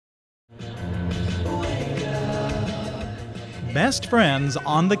best friends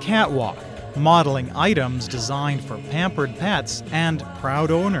on the catwalk, modeling items designed for pampered pets and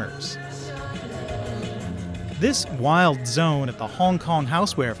proud owners. This wild zone at the Hong Kong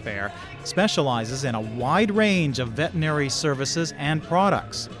Houseware Fair specializes in a wide range of veterinary services and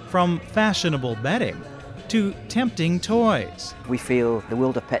products, from fashionable bedding to tempting toys. We feel the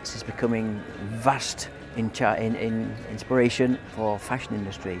world of pets is becoming vast in inspiration for fashion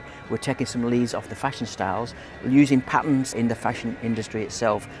industry. We're taking some leads off the fashion styles, using patterns in the fashion industry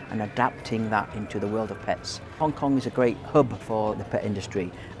itself and adapting that into the world of pets. Hong Kong is a great hub for the pet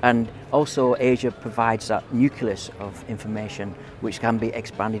industry, and also Asia provides that nucleus of information which can be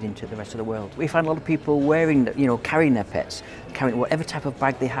expanded into the rest of the world. We find a lot of people wearing, carrying their pets, carrying whatever type of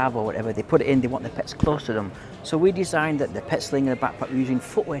bag they have or whatever they put it in, they want their pets close to them. So we designed the pet sling and the backpack using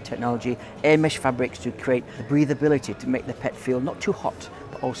footwear technology, air mesh fabrics to create the breathability to make the pet feel not too hot,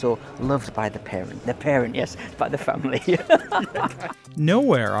 but also loved by the parent. The parent, yes, by the family.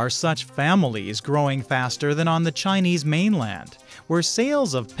 Nowhere are such families growing faster than on the Chinese mainland, where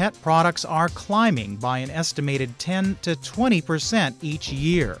sales of pet products are climbing by an estimated 10 to 20% each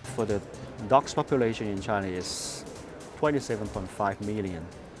year. For the dogs population in China is 27.5 million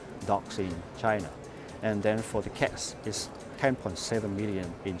dogs in China. And then for the cats, it's 10.7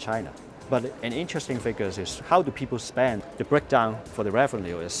 million in China. But an interesting figure is how do people spend? The breakdown for the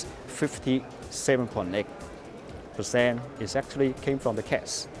revenue is 57.8% is actually came from the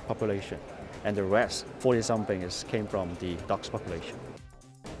cats population, and the rest, 40-something, came from the dogs population.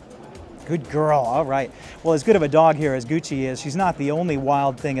 Good girl, all right. Well, as good of a dog here as Gucci is, she's not the only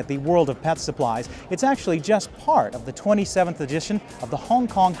wild thing at the World of Pet Supplies. It's actually just part of the 27th edition of the Hong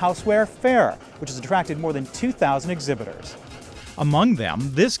Kong Houseware Fair, which has attracted more than 2,000 exhibitors. Among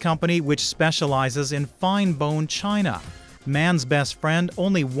them, this company which specializes in fine bone china. Man's best friend,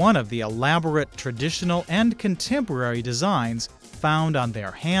 only one of the elaborate traditional and contemporary designs found on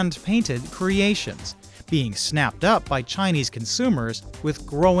their hand-painted creations, being snapped up by Chinese consumers with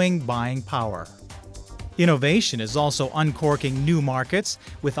growing buying power. Innovation is also uncorking new markets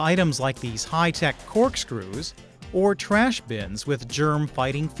with items like these high-tech corkscrews or trash bins with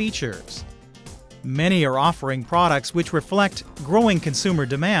germ-fighting features. Many are offering products which reflect growing consumer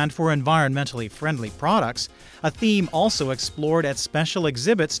demand for environmentally friendly products, a theme also explored at special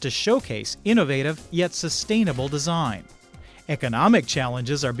exhibits to showcase innovative yet sustainable design. Economic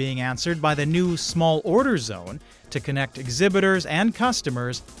challenges are being answered by the new small order zone to connect exhibitors and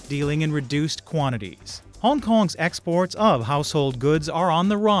customers dealing in reduced quantities. Hong Kong's exports of household goods are on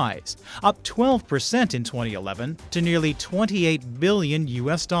the rise, up 12% in 2011 to nearly $28 billion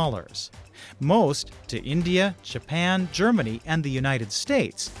US. Most to India, Japan, Germany, and the United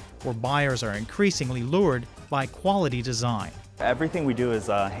States, where buyers are increasingly lured by quality design. Everything we do is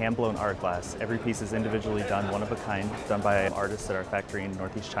hand-blown art glass. Every piece is individually done, one of a kind, done by artists at our factory in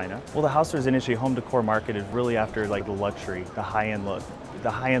Northeast China. Well, the housewares industry home decor market is really after the luxury, the high-end look. The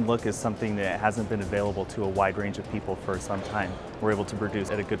high-end look is something that hasn't been available to a wide range of people for some time. We're able to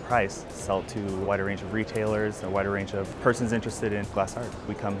produce at a good price, sell to a wider range of retailers, a wider range of persons interested in glass art.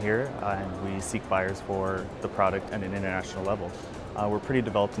 We come here and we seek buyers for the product at an international level. We're pretty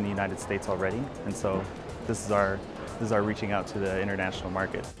developed in the United States already, and so this is our reaching out to the international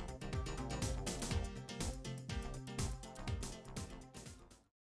market.